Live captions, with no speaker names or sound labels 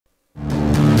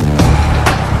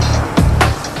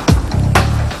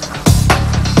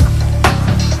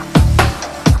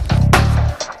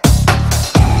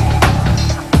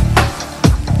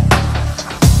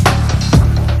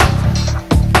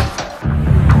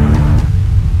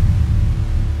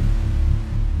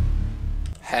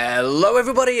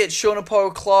everybody, it's Sean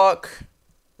Apollo Clark.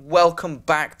 Welcome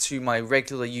back to my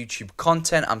regular YouTube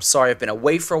content. I'm sorry I've been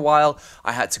away for a while.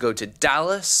 I had to go to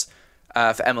Dallas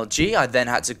for MLG. I then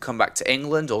had to come back to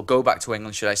England, or go back to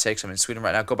England, should I say, because I'm in Sweden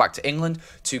right now. Go back to England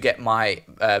to get my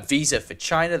visa for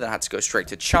China. Then I had to go straight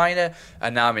to China,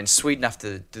 and now I'm in Sweden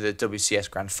after the WCS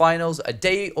Grand Finals. A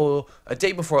day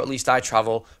before, at least, I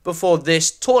travel before this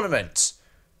tournament,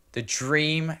 the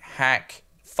Dreamhack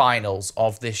Finals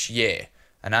of this year.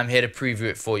 And I'm here to preview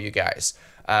it for you guys.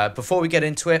 Before we get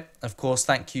into it, of course,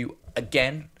 thank you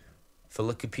again for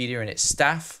Wikipedia and its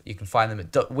staff. You can find them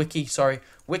at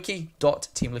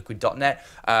wiki.teamliquid.net.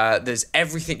 There's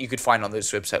everything you could find on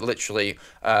this website. Literally,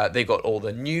 they got all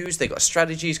the news, they got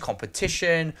strategies,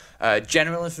 competition,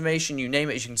 general information, you name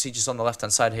it. As you can see just on the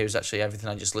left-hand side here is actually everything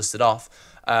I just listed off.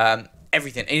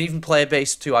 Everything, and even player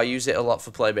base too. I use it a lot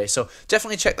for player base, so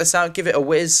definitely check this out, give it a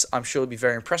whiz. I'm sure you'll be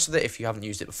very impressed with it if you haven't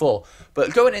used it before.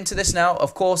 But going into this now,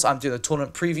 of course, I'm doing a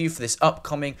tournament preview for this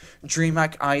upcoming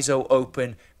Dreamhack Eizo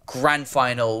Open Grand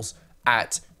Finals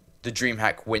at the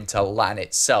Dreamhack Winter LAN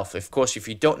itself. Of course, if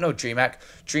you don't know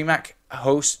Dreamhack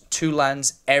hosts 2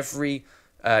 LANs every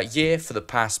year for the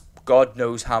past God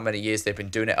knows how many years. They've been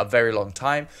doing it, a very long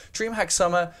time. Dreamhack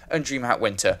Summer and Dreamhack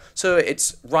Winter. So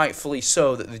it's rightfully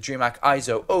so that the Dreamhack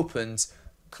Eizo Opens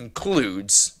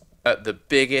concludes at the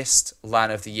biggest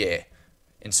LAN of the year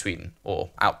in Sweden,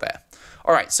 or out there.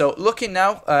 Alright, so looking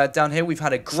now down here, we've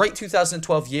had a great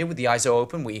 2012 year with the Eizo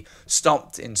Open. We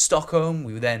stopped in Stockholm.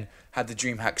 We then had the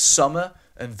Dreamhack Summer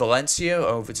and Valencia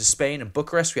over to Spain and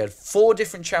Bucharest. We had 4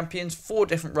 different champions, 4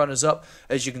 different runners-up.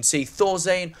 As you can see,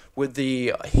 Thorzane with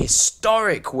the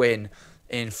historic win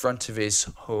in front of his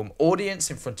home audience,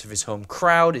 in front of his home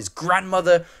crowd. His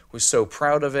grandmother was so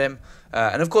proud of him.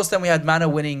 And of course, then we had Mana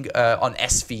winning on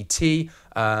SVT.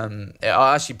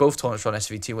 Actually, both tournaments were on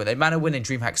SVT. When they Mana win in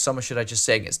Dreamhack Summer, should I just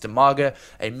say, against Demaga.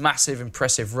 A massive,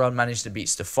 impressive run. Managed to beat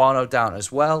Stefano down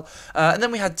as well. And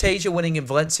then we had Tasia winning in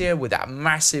Valencia with that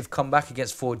massive comeback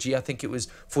against 4G. I think it was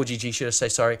 4GG, should I say,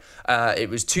 sorry. It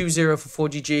was 2-0 for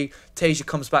 4GG. Tasia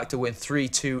comes back to win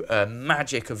 3-2. A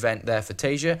magic event there for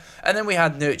Tasia. And then we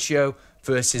had Nurchio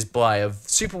versus Bly. A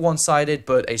super one-sided,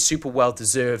 but a super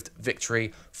well-deserved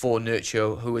victory for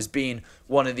Nurchio, who has been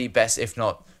one of the best, if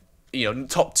not,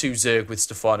 top 2 Zerg with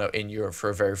Stefano in Europe for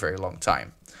a very, very long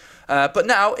time. But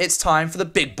now it's time for the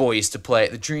big boys to play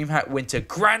at the Dreamhack Winter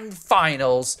Grand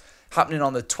Finals, happening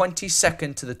on the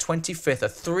 22nd to the 25th, a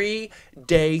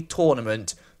 3-day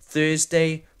tournament,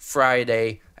 Thursday,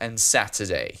 Friday, and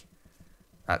Saturday.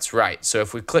 That's right. So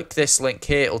if we click this link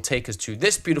here, it'll take us to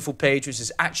this beautiful page, which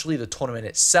is actually the tournament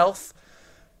itself.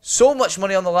 So much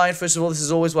money on the line. First of all, this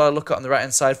is always what I look at on the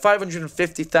right-hand side.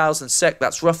 550,000 SEK,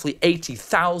 that's roughly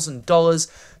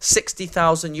 $80,000,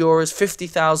 60,000 euros,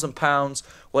 50,000 pounds,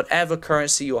 whatever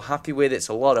currency you're happy with. It's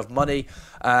a lot of money.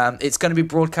 It's going to be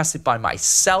broadcasted by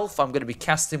myself. I'm going to be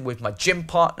casting with my gym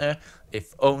partner,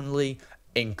 if only,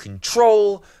 in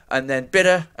control. And then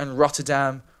Bitter and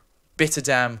Bitterdam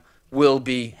will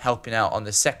be helping out on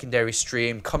the secondary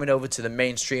stream, coming over to the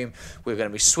main stream. We're going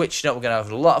to be switching up. We're going to have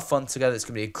a lot of fun together. It's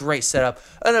going to be a great setup.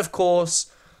 And of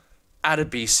course,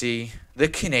 Adebisi, the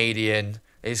Canadian,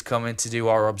 is coming to do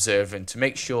our observing to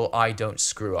make sure I don't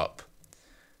screw up.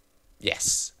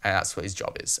 Yes, and that's what his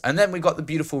job is. And then we've got the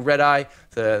beautiful Red Eye,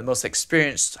 the most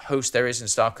experienced host there is in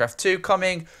StarCraft 2,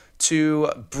 coming to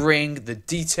bring the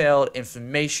detailed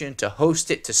information, to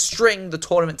host it, to string the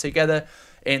tournament together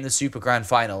in the Super Grand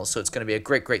Finals. So it's going to be a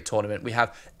great, great tournament. We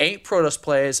have 8 Protoss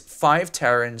players, 5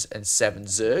 Terrans, and 7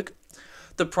 Zerg.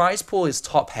 The prize pool is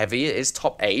top heavy. It is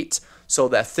top 8. So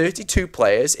there are 32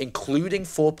 players, including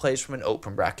 4 players from an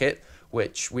open bracket,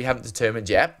 which we haven't determined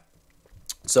yet.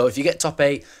 So if you get top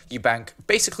 8, you bank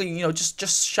basically,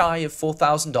 just shy of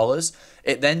 $4,000.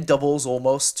 It then doubles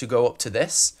almost to go up to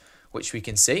this, which we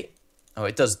can see. Oh,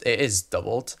 it is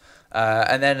doubled.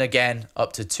 And then again,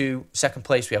 up to 2. Second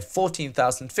place, we have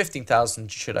 14,000,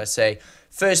 15,000, should I say.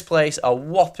 First place, a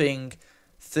whopping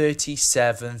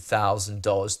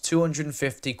 $37,000.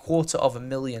 250,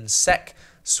 $250,000 SEK,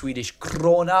 Swedish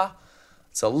krona.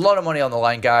 It's a lot of money on the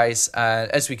line, guys. And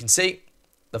as we can see,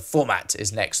 the format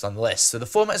is next on the list. So the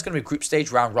format is going to be group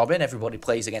stage, round robin. Everybody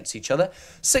plays against each other.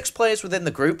 6 players within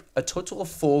the group, a total of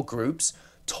 4 groups.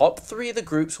 Top 3 of the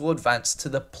groups will advance to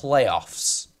the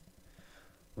playoffs,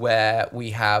 where we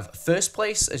have first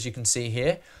place, as you can see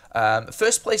here.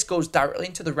 First place goes directly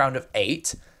into the round of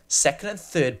 8. Second and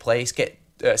third place get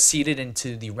seeded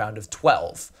into the round of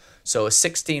 12. So a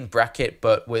 16 bracket,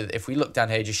 but if we look down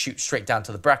here, just shoot straight down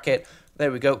to the bracket.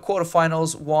 There we go.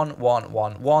 Quarterfinals, 1, 1,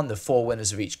 1, 1. The 4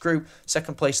 winners of each group.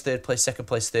 Second place, third place, second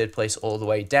place, third place, all the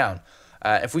way down.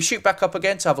 If we shoot back up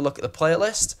again to have a look at the player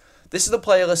list, this is the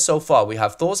player list so far. We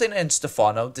have Thorzin and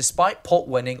Stefano, despite Pult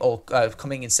winning or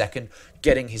coming in second,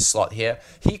 getting his slot here.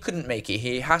 He couldn't make it.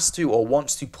 He has to or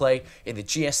wants to play in the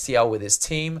GSTL with his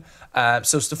team.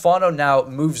 So Stefano now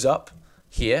moves up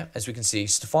here, as we can see.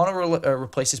 Stefano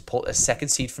replaces Pult as second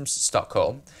seed from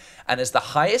Stockholm, and as the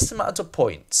highest amount of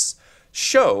points.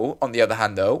 Show, on the other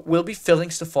hand, though, will be filling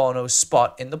Stefano's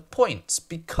spot in the points,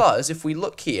 because if we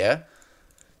look here,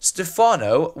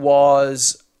 Stefano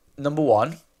was number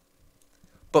 1,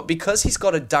 but because he's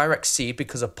got a direct seed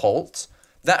because of Pult,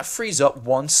 that frees up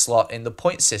 1 slot in the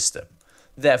point system.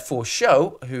 Therefore,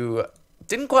 Show, who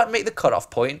didn't quite make the cutoff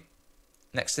point,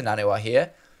 next to Naniwa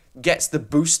here, gets the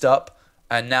boost up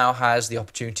and now has the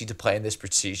opportunity to play in this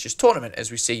prestigious tournament.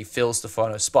 As we see, fills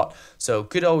Stefano's spot. So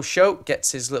good old Show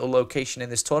gets his little location in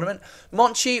this tournament.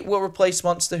 Monchi will replace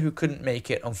Monster, who couldn't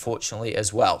make it, unfortunately,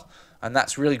 as well. And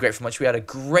that's really great for Monchi. We had a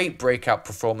great breakout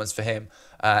performance for him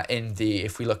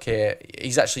if we look here,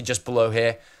 he's actually just below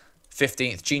here.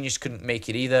 15th, Genius couldn't make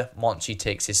it either. Monchi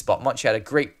takes his spot. Monchi had a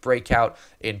great breakout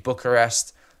in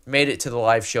Bucharest, made it to the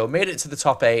live show, made it to the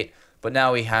top 8, but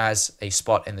now he has a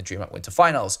spot in the Dreamhack Winter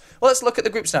Finals. Well, let's look at the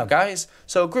groups now, guys.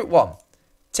 So Group 1,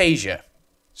 Tasia,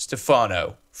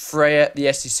 Stefano, Freya, the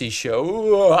STC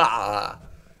show.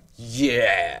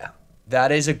 Yeah,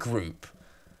 that is a group.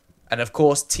 And of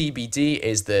course, TBD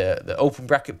is the open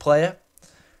bracket player.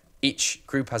 Each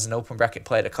group has an open bracket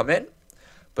player to come in.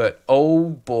 But oh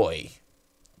boy.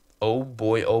 Oh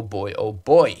boy, oh boy, oh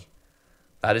boy.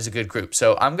 That is a good group.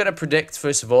 So I'm going to predict,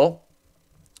 first of all,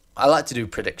 I like to do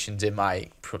predictions in my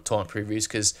tournament previews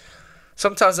because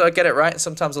sometimes I get it right,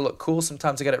 sometimes I look cool,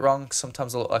 sometimes I get it wrong,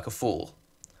 sometimes I look like a fool.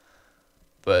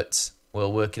 But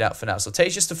we'll work it out for now. So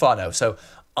Tasia, Stefano. So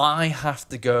I have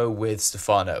to go with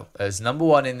Stefano as number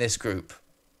 1 in this group.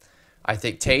 I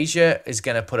think Tasia is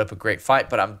going to put up a great fight,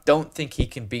 but I don't think he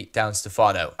can beat down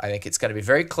Stefano. I think it's going to be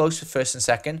very close for first and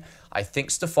second. I think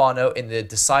Stefano in the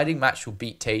deciding match will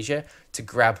beat Tasia to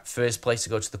grab first place to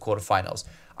go to the quarterfinals.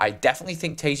 I definitely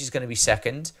think Tasia is going to be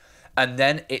second, and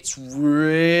then it's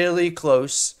really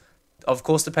close, of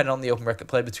course, depending on the open bracket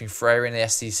play between Freya and the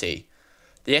STC.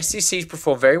 The STC's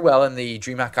performed very well in the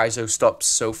Dreamhack Eizo stops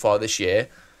so far this year.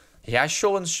 He has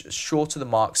fallen short of the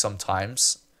mark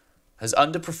sometimes, has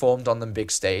underperformed on the big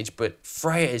stage, but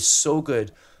Freya is so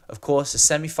good. Of course, a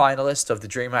semi-finalist of the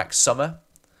Dreamhack Summer.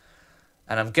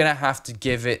 And I'm going to have to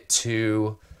give it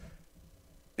to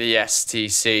the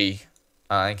STC.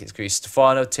 I think it's going to be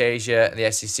Stefano, Tasia, and the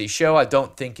STC show. I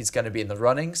don't think he's going to be in the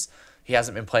runnings. He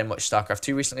hasn't been playing much StarCraft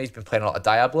 2 recently. He's been playing a lot of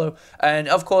Diablo. And,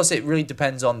 of course, it really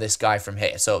depends on this guy from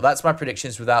here. So that's my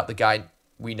predictions without the guy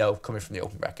we know coming from the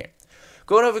open bracket.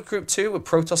 Going over Group 2 with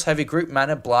Protoss Heavy Group,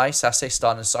 Mana, Bly, Sase,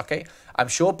 Stan, and Sake. I'm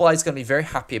sure Bly's going to be very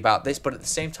happy about this, but at the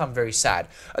same time very sad.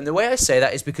 And the way I say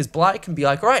that is because Bly can be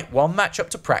like, all right, 1 match up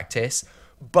to practice,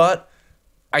 but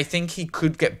I think he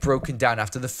could get broken down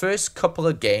after the first couple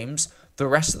of games. The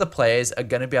rest of the players are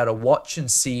going to be able to watch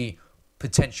and see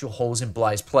potential holes in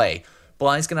Bly's play.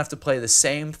 Bly's going to have to play the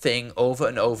same thing over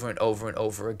and over and over and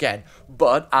over again.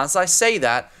 But as I say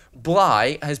that,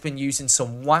 Bly has been using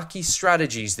some wacky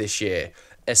strategies this year,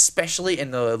 especially in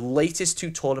the latest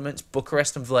 2 tournaments,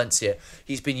 Bucharest and Valencia.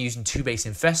 He's been using 2-base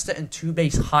Infesta and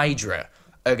 2-base Hydra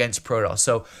against Protoss.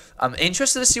 So I'm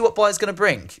interested to see what Bly's going to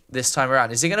bring this time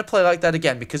around. Is he going to play like that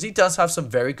again? Because he does have some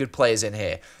very good players in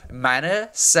here. Mana,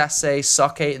 Sase,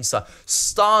 Sake, and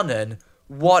Starnen,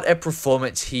 what a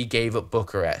performance he gave at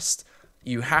Bucharest.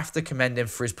 You have to commend him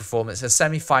for his performance. A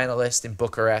semi-finalist in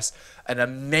Bucharest. An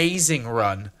amazing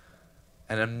run.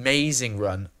 An amazing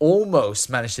run. Almost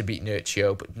managed to beat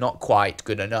Nurchio, but not quite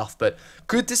good enough. But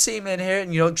good to see him in here.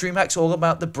 And, you know, Dreamhack's all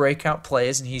about the breakout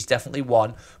players, and he's definitely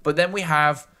one. But then we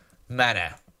have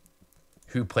Mana,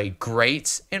 who played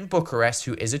great in Bucharest,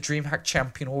 who is a Dreamhack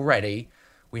champion already.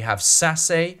 We have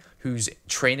Sase, who's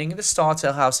training in the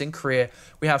Startail House in Korea.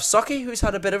 We have Saki, who's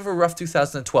had a bit of a rough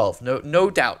 2012. No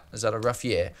doubt has had a rough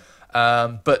year.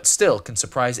 But still can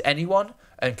surprise anyone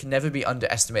and can never be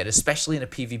underestimated, especially in a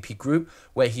PvP group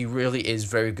where he really is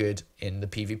very good in the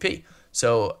PvP.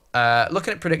 So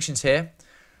looking at predictions here,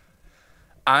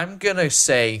 I'm going to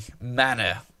say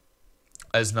Mana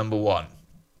as number 1.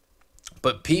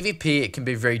 But PvP, it can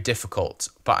be very difficult.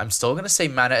 But I'm still going to say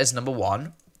Mana as number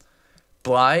 1.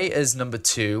 Bly as number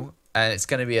 2, and it's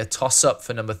going to be a toss-up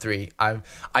for number 3.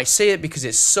 I say it because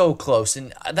it's so close,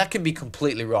 and that can be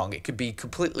completely wrong. It could be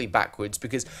completely backwards,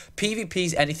 because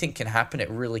PvPs, anything can happen. It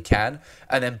really can.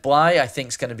 And then Bly, I think,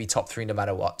 is going to be top 3 no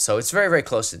matter what. So it's very, very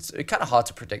close. It's kind of hard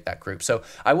to predict that group. So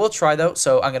I will try, though.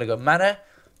 So I'm going to go Mana,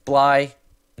 Bly,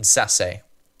 and Sase.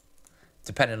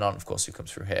 depending on, of course, who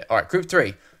comes through here. All right, Group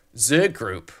 3, Zerg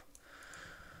Group.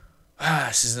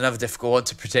 This is another difficult one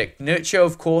to predict. Nurcho,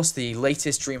 of course, the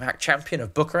latest DreamHack champion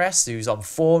of Bucharest, who's on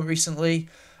form recently.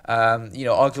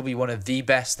 Arguably one of the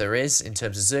best there is in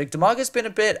terms of Zerg. Damarga's been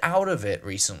a bit out of it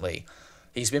recently.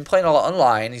 He's been playing a lot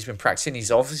online. He's been practicing.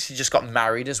 He's obviously just got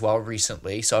married as well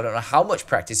recently, so I don't know how much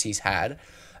practice he's had.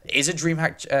 Is a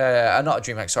DreamHack,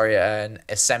 an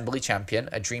Assembly champion,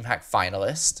 a DreamHack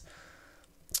finalist.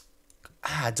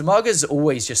 Damarga's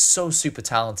always just so super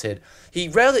talented. He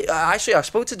rarely... actually, I've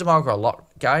spoken to Damarga a lot,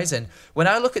 guys, and when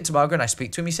I look at Damarga and I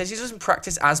speak to him, he says he doesn't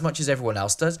practice as much as everyone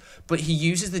else does, but he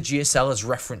uses the GSL as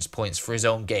reference points for his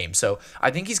own game. So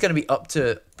I think he's going to be up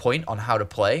to point on how to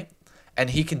play, and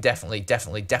he can definitely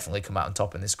come out on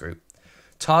top in this group.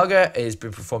 Targa has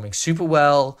been performing super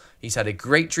well. He's had a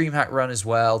great DreamHack run as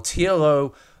well.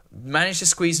 TLO managed to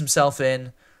squeeze himself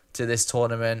in to this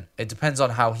tournament. It depends on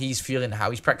how he's feeling,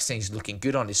 how he's practicing. He's looking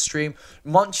good on his stream.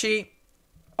 Monchi,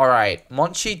 all right.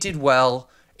 Monchi did well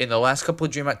in the last couple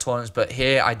of DreamHack tournaments, but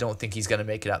here I don't think he's going to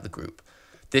make it out of the group.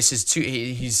 This is too...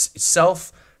 He's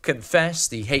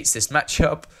self-confessed. He hates this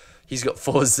matchup. He's got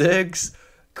 4 Zergs.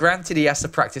 Granted, he has to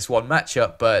practice one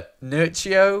matchup, but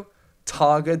Nurcio,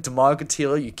 Targa, Damarga,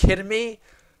 Tilo, you kidding me?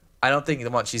 I don't think the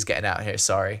Monchi's getting out here,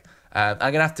 sorry. I'm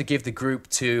going to have to give the group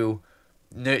to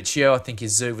Nurcio. I think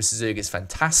his Zerg vs Zerg is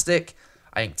fantastic.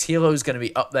 I think Tilo's going to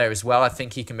be up there as well. I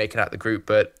think he can make it out of the group,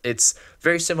 but it's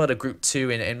very similar to Group 2.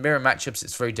 In mirror matchups,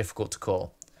 it's very difficult to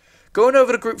call. Going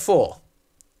over to Group 4.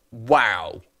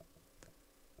 Wow.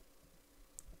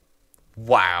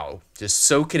 Wow. Just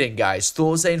soak it in, guys.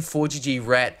 Thorzane, 4GG,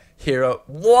 Rhett, Hero.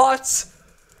 What?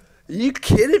 Are you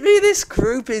kidding me? This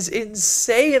group is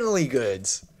insanely good.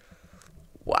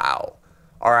 Wow.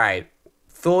 All right.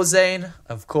 Thorzane,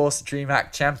 of course,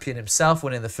 DreamHack champion himself,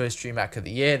 winning the first DreamHack of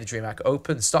the year, the Dreamhack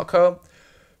Open, Stockholm.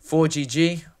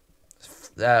 4GG,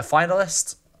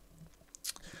 finalist.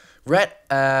 Rhett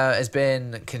has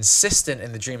been consistent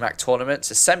in the DreamHack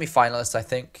tournaments, a semi-finalist, I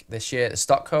think, this year at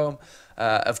Stockholm.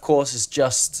 Of course,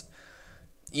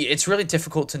 it's really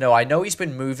difficult to know. I know he's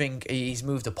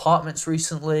moved apartments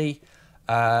recently.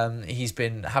 He's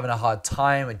been having a hard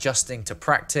time adjusting to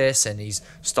practice, and he's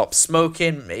stopped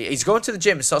smoking. He's going to the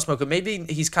gym and stopped smoking. Maybe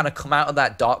he's kind of come out of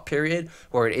that dark period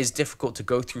where it is difficult to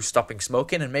go through stopping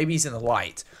smoking, and maybe he's in the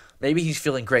light. Maybe he's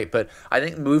feeling great, but I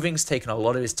think moving's taken a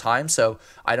lot of his time, so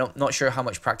not sure how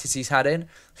much practice he's had in.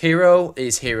 Hero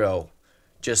is Hero.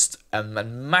 Just a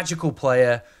magical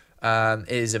player.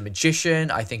 Is a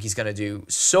magician. I think he's going to do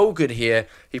so good here.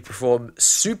 He performed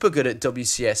super good at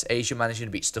WCS Asia, managing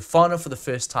to beat Stefano for the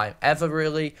first time ever,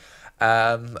 really.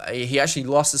 He actually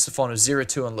lost to Stefano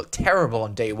 0-2 and looked terrible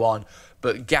on day 1,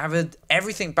 but gathered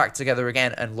everything back together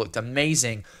again and looked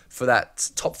amazing for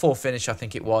that top 4 finish, I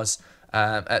think it was,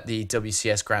 at the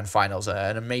WCS Grand Finals.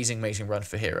 An amazing run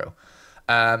for Hero.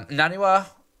 Naniwa,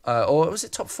 or was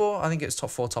it top 4? I think it was top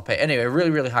 4, top 8. Anyway,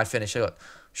 really high finish. I got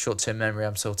short-term memory.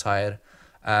 I'm so tired.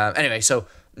 Anyway, so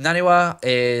Naniwa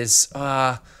is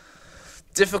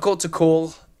difficult to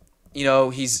call. You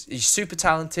know, he's super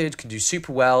talented, can do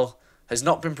super well, has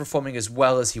not been performing as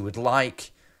well as he would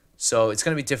like. So it's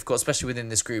going to be difficult, especially within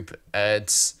this group. I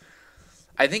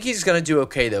think he's going to do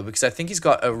okay, though, because I think he's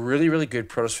got a really good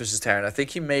Protoss versus Terran. I think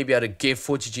he may be able to give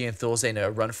 4GG and Thorzane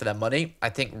a run for their money. I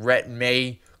think Rhett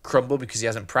may crumble because he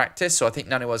hasn't practiced, so I think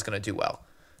Naniwa's going to do well.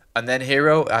 And then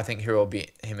Hero, I think Hero will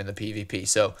beat him in the PvP.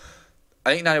 So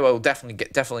I think Naniwa will definitely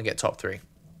get top 3.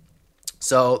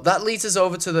 So that leads us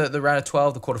over to the round of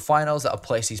 12, the quarterfinals. That'll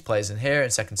place these players in here in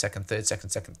second,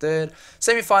 third.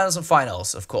 Semi-finals and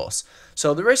finals, of course.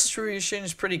 So the race distribution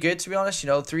is pretty good, to be honest. You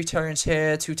know, 3 Terrans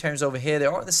here, 2 Terrans over here. They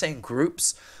aren't the same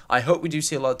groups. I hope we do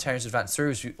see a lot of Terrans advance through,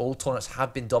 as all tournaments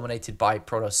have been dominated by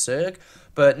Protoss Zerg.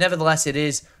 But nevertheless, it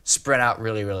is spread out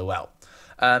really well.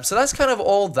 So that's kind of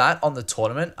all that on the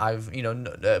tournament. I've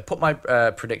put my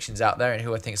predictions out there and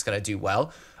who I think is going to do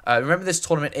well. Remember, this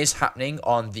tournament is happening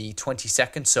on the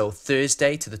 22nd, so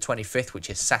Thursday to the 25th, which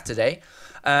is Saturday.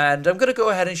 And I'm going to go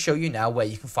ahead and show you now where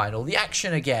you can find all the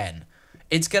action again.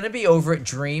 It's going to be over at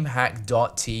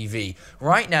dreamhack.tv.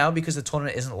 Right now, because the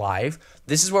tournament isn't live,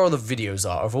 this is where all the videos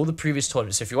are of all the previous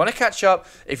tournaments. So if you want to catch up,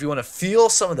 if you want to feel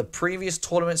some of the previous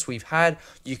tournaments we've had,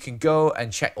 you can go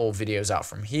and check all videos out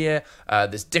from here.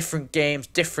 There's different games,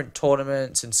 different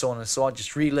tournaments, and so on and so on.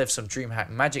 Just relive some DreamHack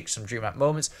magic, some DreamHack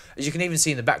moments. As you can even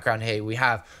see in the background here, we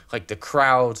have like the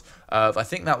crowd of, I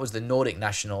think that was the Nordic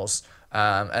Nationals.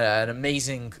 An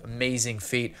amazing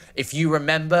feat. If you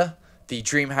remember the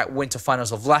DreamHack Winter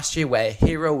Finals of last year, where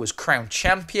Hero was crowned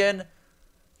champion,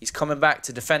 he's coming back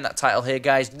to defend that title here,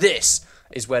 guys. This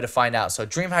is where to find out. So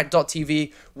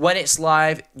dreamhack.tv, when it's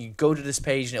live, you go to this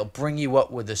page and it'll bring you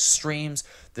up with the streams,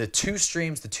 the two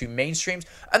main streams,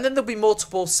 and then there'll be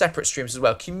multiple separate streams as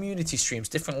well, community streams,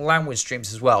 different language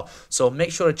streams as well. So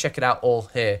make sure to check it out all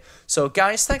here. So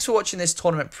guys, thanks for watching this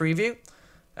tournament preview.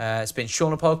 It's been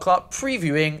Sean Clark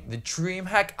previewing the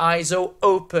Dreamhack Eizo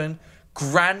Open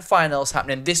Grand Finals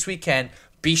happening this weekend.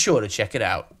 Be sure to check it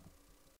out.